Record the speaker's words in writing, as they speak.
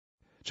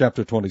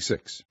Chapter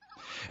 26.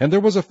 And there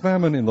was a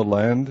famine in the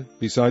land,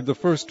 beside the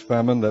first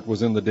famine that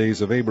was in the days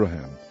of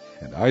Abraham.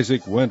 And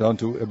Isaac went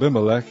unto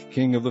Abimelech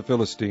king of the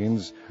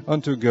Philistines,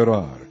 unto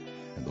Gerar.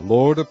 And the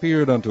Lord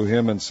appeared unto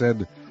him, and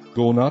said,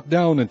 Go not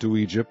down into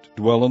Egypt,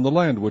 dwell in the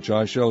land which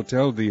I shall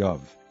tell thee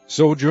of.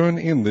 Sojourn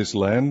in this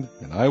land,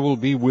 and I will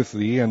be with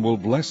thee, and will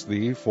bless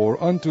thee,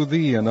 for unto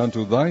thee and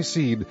unto thy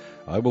seed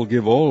I will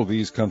give all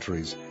these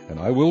countries, and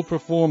I will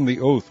perform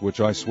the oath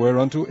which I sware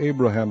unto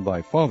Abraham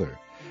thy father.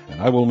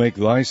 And I will make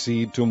thy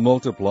seed to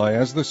multiply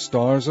as the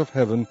stars of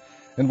heaven,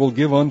 and will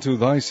give unto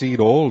thy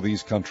seed all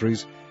these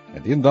countries,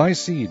 and in thy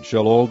seed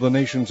shall all the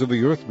nations of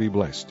the earth be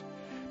blessed.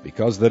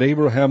 Because that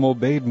Abraham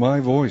obeyed my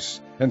voice,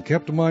 and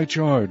kept my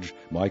charge,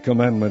 my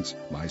commandments,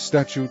 my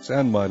statutes,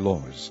 and my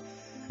laws.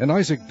 And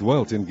Isaac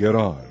dwelt in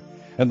Gerar.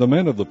 And the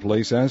men of the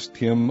place asked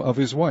him of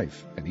his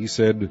wife. And he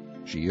said,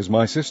 She is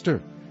my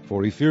sister.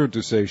 For he feared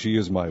to say, She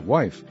is my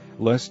wife,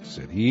 lest,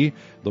 said he,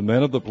 the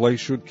men of the place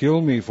should kill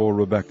me for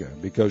Rebekah,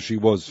 because she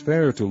was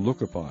fair to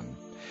look upon.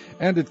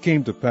 And it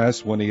came to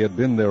pass, when he had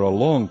been there a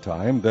long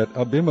time, that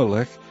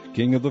Abimelech,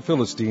 king of the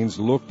Philistines,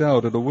 looked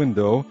out at a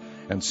window,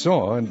 and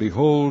saw, and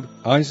behold,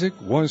 Isaac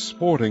was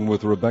sporting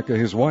with Rebekah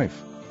his wife.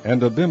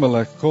 And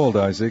Abimelech called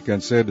Isaac,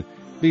 and said,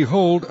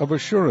 Behold, of a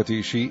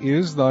surety she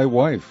is thy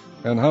wife.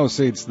 And how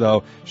saidst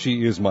thou,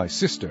 She is my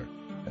sister?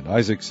 And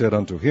Isaac said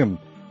unto him,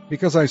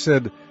 Because I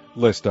said,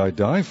 Lest I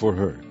die for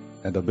her.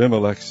 And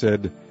Abimelech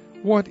said,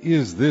 What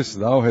is this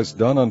thou hast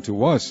done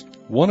unto us?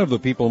 One of the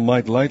people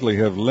might lightly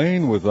have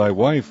lain with thy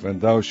wife, and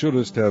thou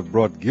shouldest have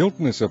brought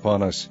guiltness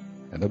upon us.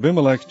 And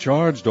Abimelech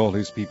charged all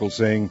his people,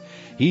 saying,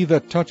 He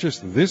that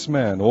toucheth this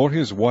man or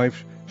his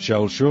wife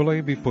shall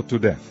surely be put to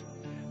death.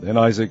 Then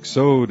Isaac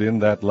sowed in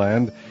that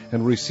land,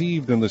 and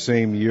received in the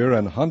same year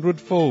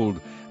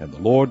 100-fold, and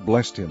the Lord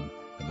blessed him.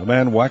 And the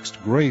man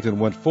waxed great, and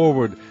went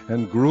forward,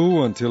 and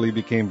grew until he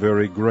became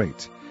very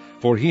great.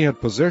 For he had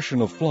possession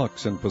of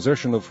flocks, and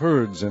possession of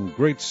herds, and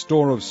great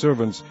store of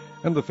servants,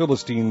 and the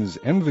Philistines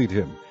envied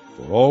him.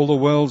 For all the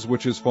wells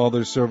which his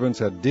father's servants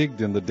had digged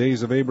in the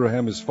days of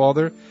Abraham his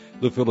father,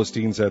 the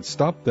Philistines had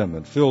stopped them,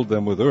 and filled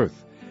them with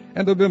earth.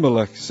 And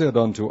Abimelech said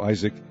unto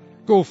Isaac,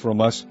 Go from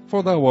us,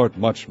 for thou art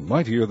much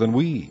mightier than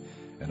we.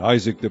 And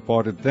Isaac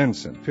departed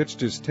thence, and pitched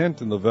his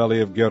tent in the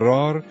valley of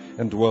Gerar,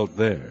 and dwelt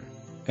there.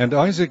 And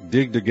Isaac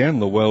digged again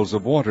the wells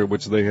of water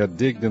which they had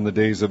digged in the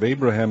days of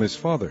Abraham his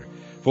father,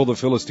 for the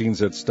Philistines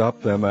had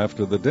stopped them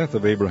after the death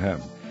of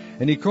Abraham.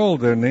 And he called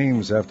their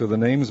names after the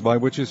names by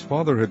which his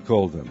father had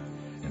called them.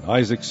 And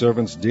Isaac's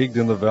servants digged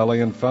in the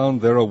valley, and found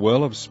there a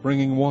well of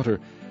springing water.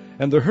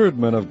 And the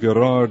herdmen of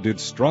Gerar did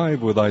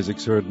strive with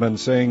Isaac's herdmen,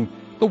 saying,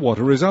 The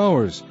water is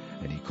ours.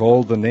 And he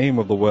called the name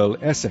of the well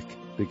Esek,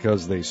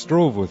 because they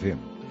strove with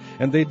him.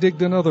 And they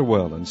digged another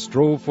well, and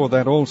strove for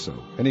that also.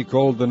 And he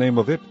called the name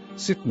of it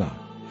Sitnah.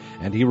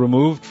 And he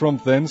removed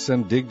from thence,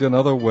 and digged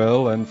another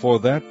well, and for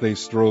that they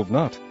strove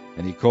not.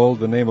 And he called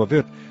the name of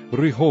it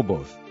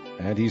Rehoboth.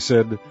 And he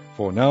said,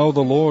 For now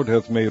the Lord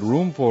hath made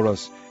room for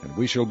us, and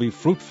we shall be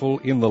fruitful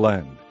in the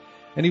land.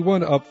 And he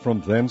went up from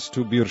thence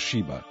to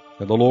Beersheba.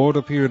 And the Lord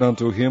appeared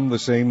unto him the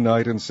same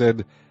night, and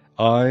said,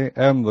 I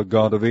am the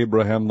God of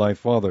Abraham thy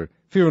father.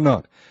 Fear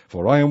not,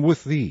 for I am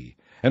with thee,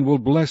 and will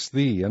bless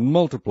thee, and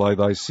multiply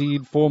thy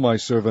seed for my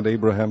servant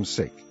Abraham's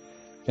sake.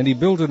 And he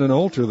builded an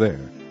altar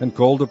there, and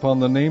called upon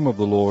the name of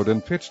the Lord,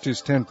 and pitched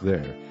his tent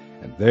there.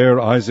 And there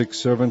Isaac's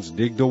servants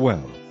digged a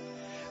well.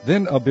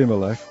 Then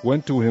Abimelech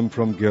went to him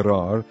from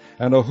Gerar,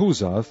 and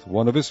Ahuzath,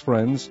 one of his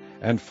friends,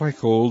 and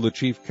Phicol, the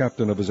chief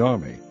captain of his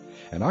army.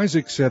 And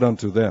Isaac said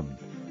unto them,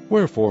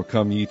 Wherefore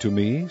come ye to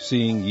me,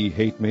 seeing ye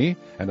hate me,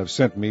 and have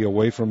sent me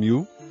away from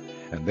you?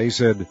 And they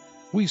said,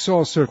 We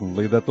saw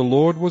certainly that the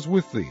Lord was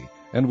with thee.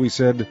 And we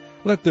said,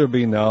 Let there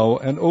be now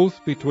an oath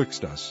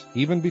betwixt us,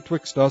 even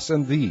betwixt us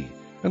and thee,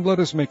 and let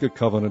us make a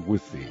covenant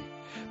with thee,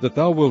 that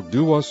thou wilt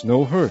do us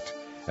no hurt,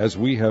 as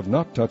we have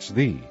not touched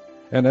thee.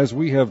 And as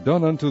we have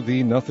done unto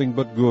thee nothing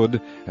but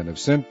good, and have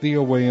sent thee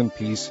away in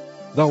peace,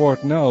 thou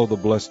art now the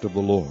blessed of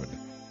the Lord.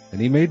 And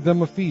he made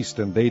them a feast,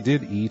 and they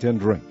did eat and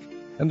drink.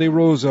 And they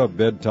rose up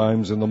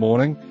betimes in the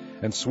morning,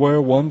 and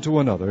sware one to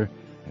another.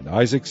 And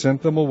Isaac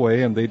sent them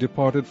away, and they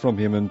departed from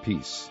him in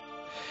peace.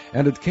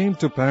 And it came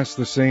to pass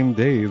the same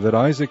day that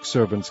Isaac's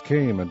servants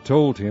came, and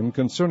told him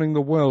concerning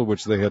the well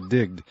which they had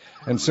digged,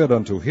 and said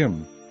unto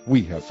him,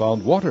 We have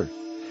found water.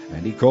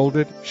 And he called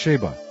it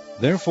Sheba.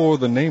 Therefore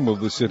the name of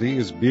the city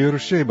is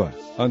Beersheba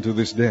unto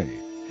this day.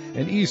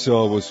 And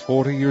Esau was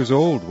 40 years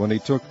old when he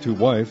took to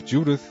wife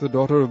Judith the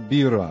daughter of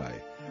Beeri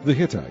the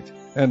Hittite,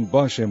 and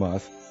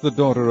Bashemath the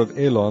daughter of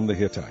Elon the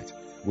Hittite,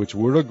 which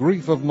were a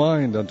grief of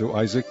mind unto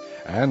Isaac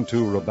and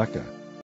to Rebekah.